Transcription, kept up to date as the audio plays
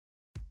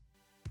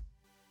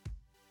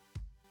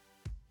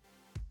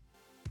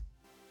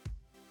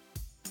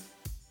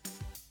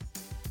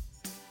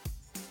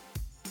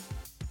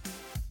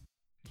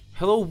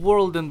Hello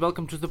world and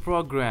welcome to the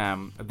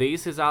program.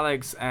 This is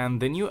Alex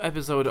and the new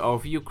episode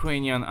of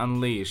Ukrainian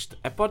Unleashed,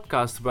 a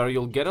podcast where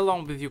you'll get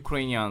along with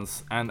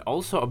Ukrainians and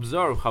also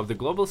observe how the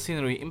global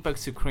scenery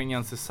impacts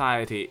Ukrainian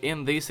society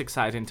in these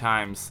exciting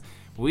times.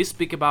 We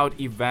speak about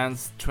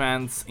events,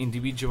 trends,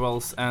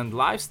 individuals and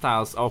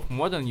lifestyles of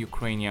modern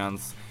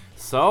Ukrainians.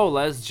 So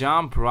let's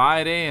jump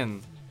right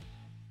in.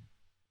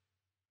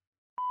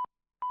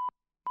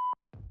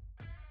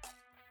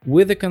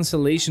 With the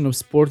cancellation of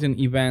sporting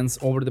events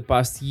over the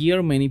past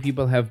year, many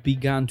people have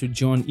begun to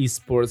join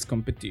esports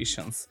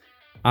competitions.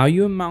 Are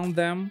you among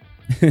them?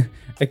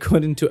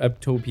 According to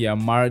Apptopia,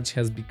 March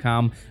has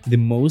become the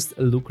most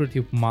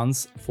lucrative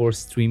month for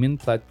streaming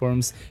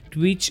platforms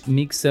Twitch,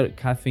 Mixer,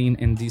 Caffeine,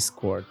 and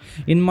Discord.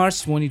 In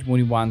March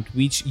 2021,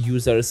 Twitch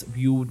users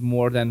viewed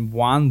more than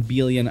 1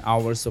 billion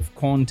hours of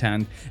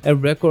content, a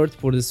record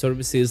for the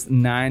service's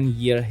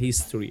 9-year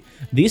history.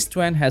 This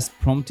trend has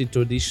prompted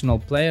traditional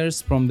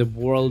players from the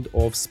world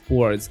of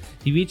sports,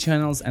 TV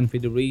channels, and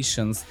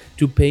federations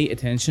to pay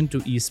attention to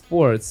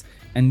esports.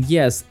 And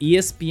yes,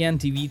 ESPN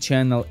TV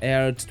channel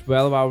aired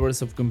 12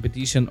 hours of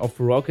competition of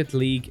Rocket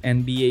League,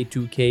 NBA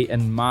 2K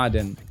and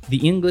Madden.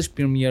 The English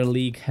Premier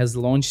League has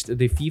launched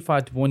the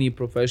FIFA 20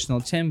 Professional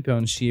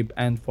Championship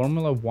and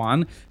Formula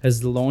 1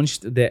 has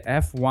launched the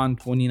F1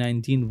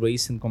 2019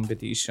 racing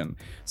competition.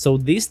 So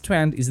this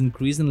trend is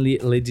increasingly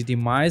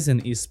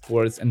legitimizing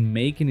esports and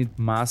making it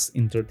mass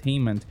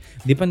entertainment.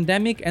 The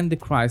pandemic and the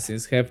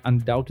crisis have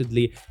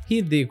undoubtedly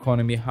hit the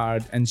economy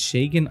hard and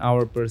shaken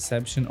our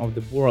perception of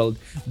the world,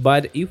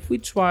 but if we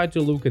try to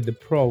look at the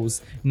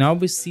pros, now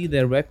we see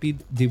the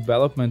rapid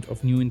development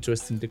of new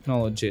interesting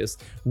technologies,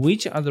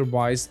 which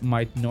otherwise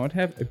might not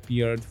have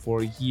appeared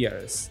for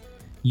years.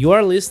 You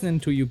are listening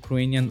to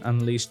Ukrainian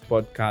Unleashed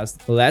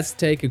podcast. Let's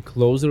take a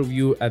closer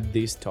view at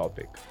this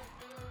topic.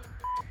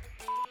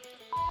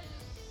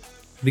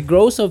 The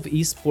growth of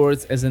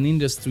esports as an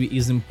industry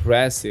is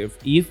impressive.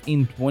 If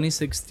in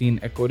 2016,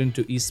 according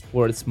to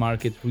Esports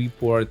Market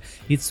Report,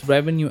 its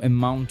revenue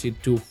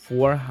amounted to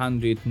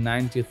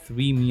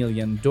 $493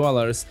 million,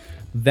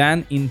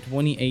 then in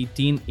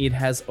 2018 it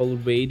has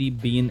already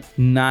been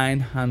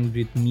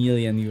 $900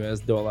 million,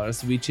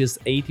 which is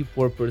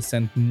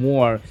 84%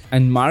 more,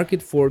 and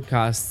market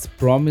forecasts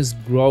promise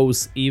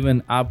growth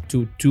even up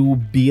to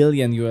 $2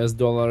 billion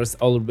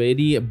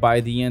already by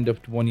the end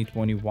of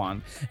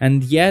 2021.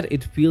 And yet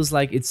it feels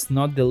like it's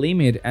not the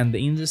limit and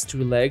the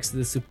industry lacks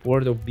the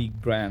support of big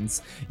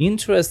brands.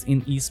 Interest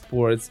in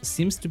esports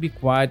seems to be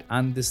quite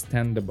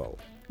understandable.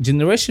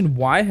 Generation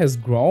Y has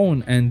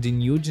grown and the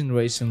new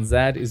Generation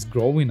Z is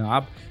growing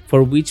up,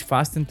 for which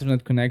fast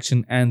internet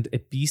connection and a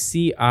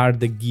PC are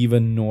the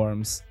given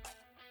norms.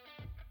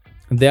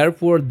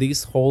 Therefore,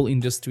 this whole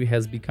industry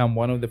has become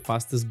one of the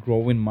fastest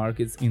growing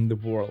markets in the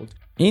world.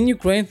 In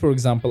Ukraine, for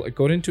example,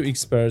 according to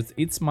experts,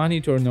 its money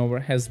turnover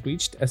has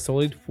reached a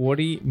solid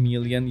 $40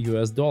 million,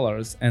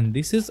 and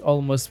this is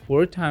almost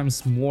 4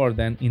 times more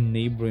than in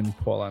neighboring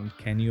Poland.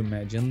 Can you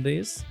imagine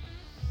this?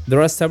 There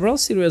are several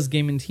serious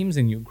gaming teams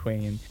in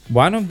Ukraine.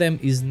 One of them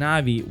is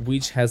Navi,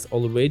 which has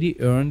already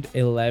earned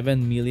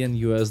 $11 million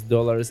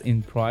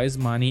in prize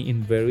money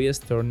in various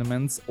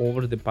tournaments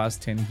over the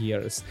past 10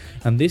 years.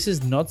 And this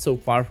is not so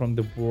far from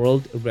the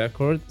world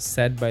record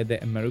set by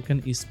the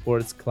American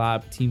esports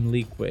club Team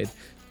Liquid.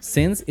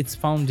 Since its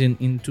founding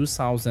in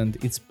 2000,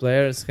 its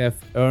players have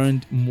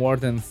earned more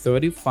than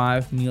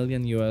 $35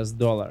 million.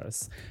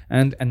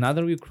 And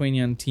another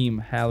Ukrainian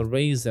team,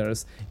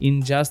 Hellraisers,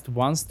 in just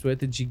one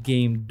strategy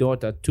game,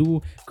 Dota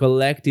 2,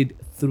 collected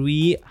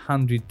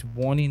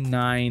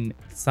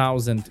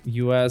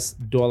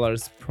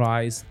 $329,000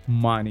 prize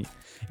money.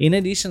 In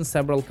addition,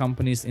 several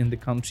companies in the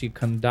country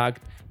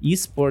conduct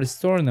esports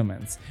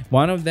tournaments.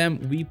 One of them,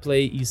 We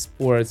Play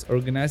Esports,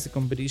 organized a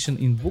competition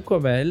in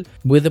Bukovel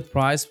with a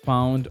prize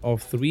fund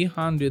of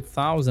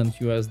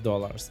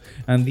 $300,000,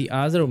 and the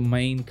other,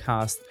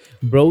 Maincast,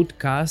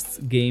 broadcasts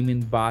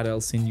gaming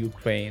battles in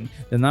Ukraine.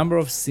 The number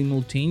of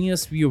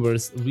simultaneous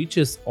viewers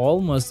reaches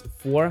almost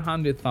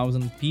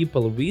 400,000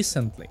 people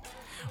recently.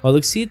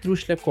 Alexei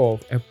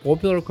Trushlakov, a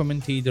popular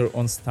commentator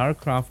on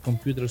StarCraft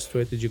computer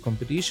strategy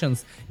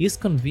competitions, is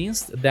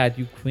convinced that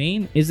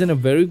Ukraine is in a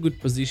very good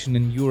position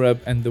in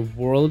Europe and the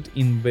world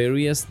in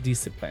various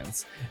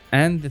disciplines.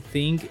 And the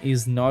thing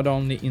is not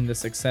only in the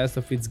success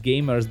of its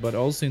gamers, but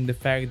also in the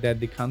fact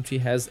that the country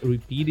has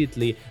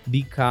repeatedly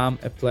become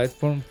a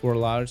platform for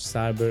large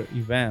cyber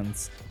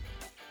events.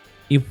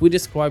 If we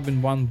describe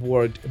in one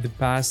word the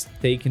path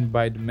taken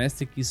by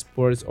domestic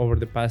esports over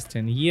the past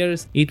 10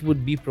 years, it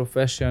would be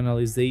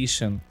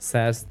professionalization,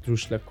 says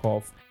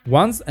Trushlakov.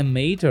 Once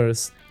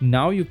amateurs,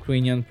 now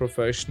Ukrainian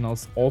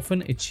professionals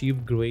often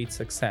achieve great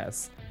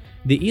success.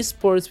 The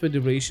Esports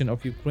Federation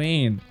of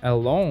Ukraine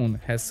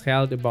alone has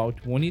held about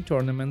 20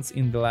 tournaments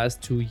in the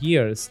last 2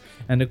 years,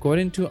 and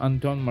according to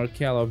Anton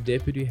Markelov,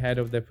 deputy head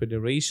of the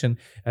federation,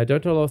 a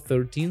total of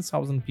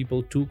 13,000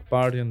 people took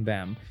part in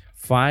them,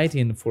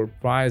 fighting for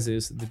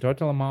prizes, the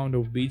total amount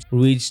of which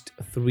reached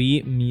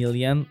 3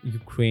 million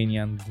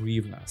Ukrainian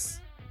hryvnias.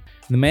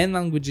 The main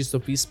languages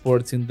of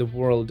esports in the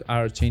world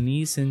are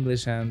Chinese,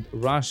 English, and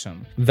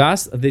Russian.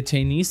 Thus, the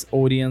Chinese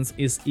audience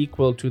is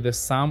equal to the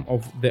sum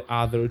of the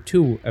other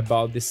two,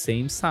 about the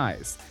same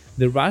size.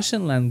 The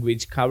Russian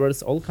language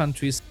covers all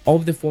countries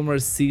of the former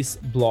CIS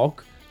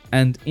bloc,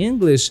 and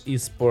English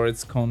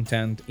esports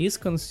content is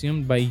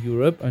consumed by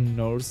Europe and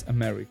North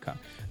America.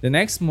 The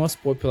next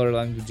most popular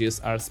languages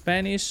are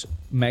Spanish,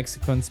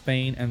 Mexico and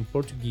Spain, and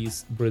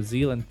Portuguese,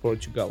 Brazil and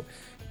Portugal.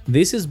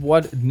 This is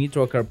what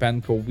Dmytro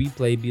Karpenko,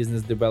 WePlay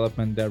Business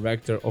Development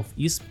Director of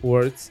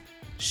Esports,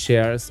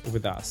 shares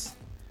with us.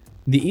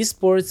 The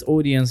esports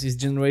audience is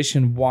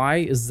Generation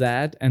Y, Z,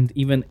 and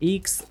even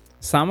X,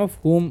 some of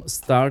whom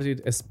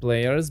started as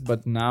players,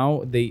 but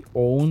now they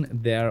own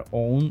their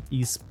own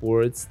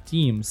esports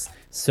teams,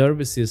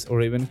 services,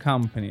 or even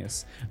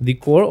companies. The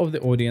core of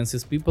the audience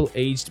is people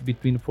aged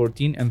between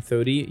 14 and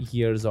 30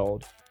 years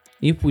old.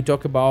 If we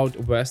talk about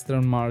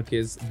Western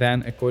markets,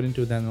 then according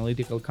to the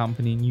analytical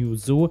company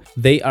Newzoo,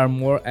 they are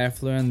more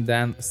affluent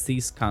than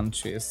CIS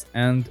countries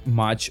and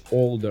much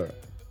older.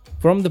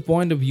 From the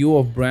point of view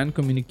of brand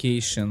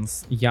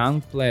communications,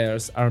 young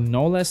players are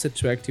no less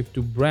attractive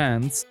to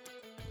brands.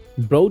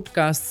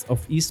 Broadcasts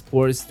of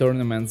esports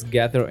tournaments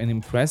gather an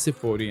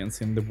impressive audience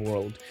in the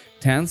world.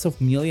 Tens of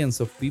millions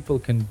of people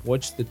can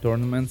watch the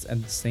tournaments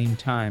at the same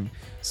time.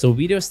 So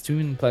video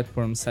streaming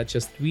platforms such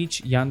as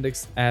Twitch,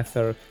 Yandex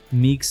Ether,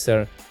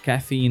 Mixer,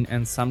 Caffeine,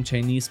 and some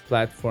Chinese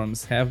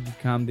platforms have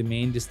become the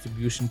main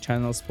distribution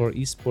channels for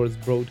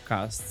esports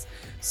broadcasts.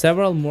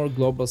 Several more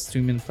global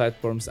streaming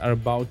platforms are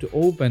about to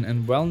open,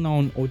 and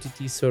well-known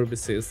OTT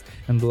services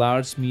and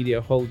large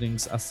media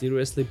holdings are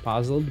seriously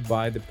puzzled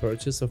by the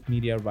purchase of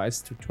media rights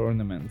to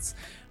tournaments.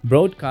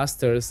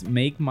 Broadcasters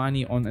make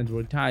money on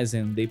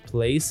advertising. They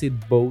place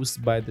it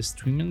both by the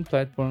streaming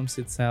platforms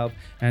itself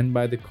and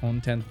by the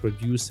content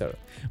producer.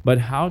 But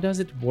how does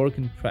it work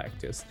in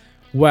practice?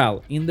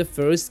 Well, in the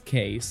first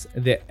case,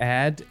 the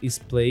ad is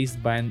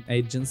placed by an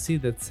agency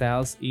that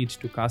sells it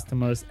to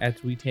customers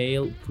at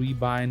retail,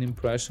 pre-buying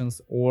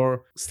impressions,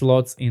 or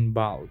slots in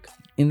bulk.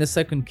 In the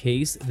second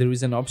case, there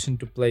is an option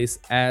to place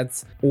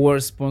ads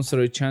or sponsor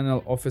a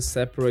channel of a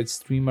separate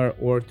streamer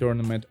or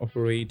tournament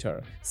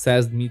operator,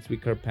 says Dmitry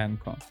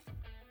Karpenko.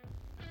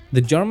 The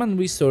German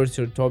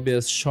researcher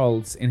Tobias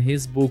Scholz, in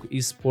his book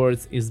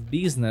Esports is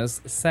Business,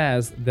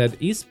 says that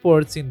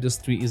esports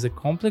industry is a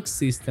complex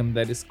system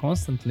that is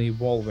constantly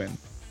evolving.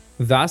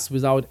 Thus,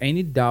 without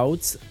any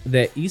doubts,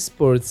 the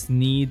esports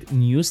need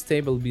new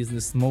stable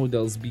business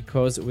models,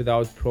 because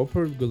without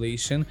proper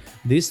regulation,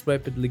 this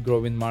rapidly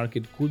growing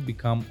market could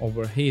become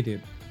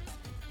overheated.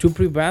 To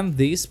prevent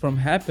this from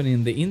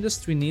happening, the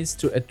industry needs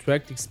to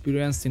attract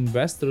experienced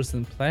investors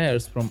and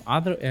players from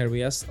other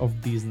areas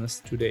of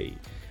business today.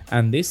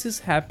 And this is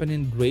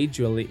happening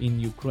gradually in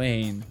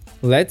Ukraine.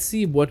 Let's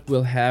see what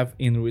we'll have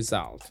in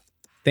result.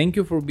 Thank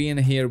you for being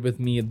here with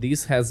me.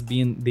 This has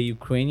been the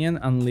Ukrainian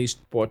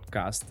Unleashed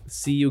podcast.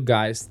 See you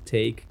guys.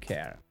 Take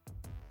care.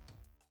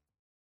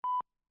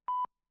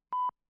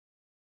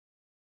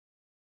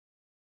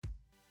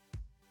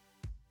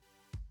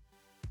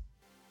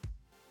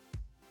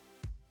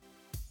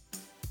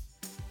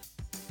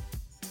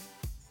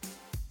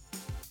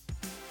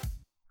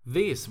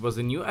 This was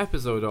a new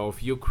episode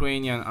of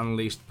Ukrainian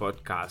Unleashed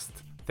podcast.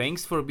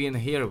 Thanks for being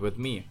here with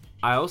me.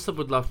 I also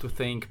would love to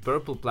thank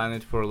Purple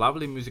Planet for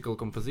lovely musical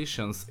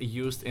compositions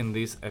used in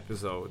this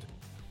episode.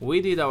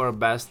 We did our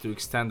best to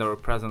extend our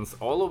presence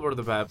all over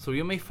the web, so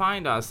you may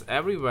find us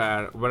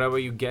everywhere wherever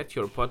you get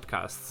your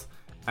podcasts.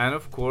 And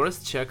of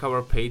course, check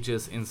our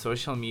pages in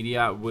social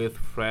media with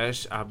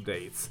fresh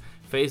updates.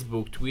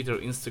 Facebook, Twitter,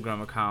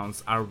 Instagram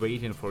accounts are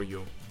waiting for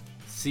you.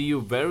 See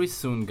you very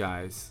soon,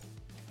 guys.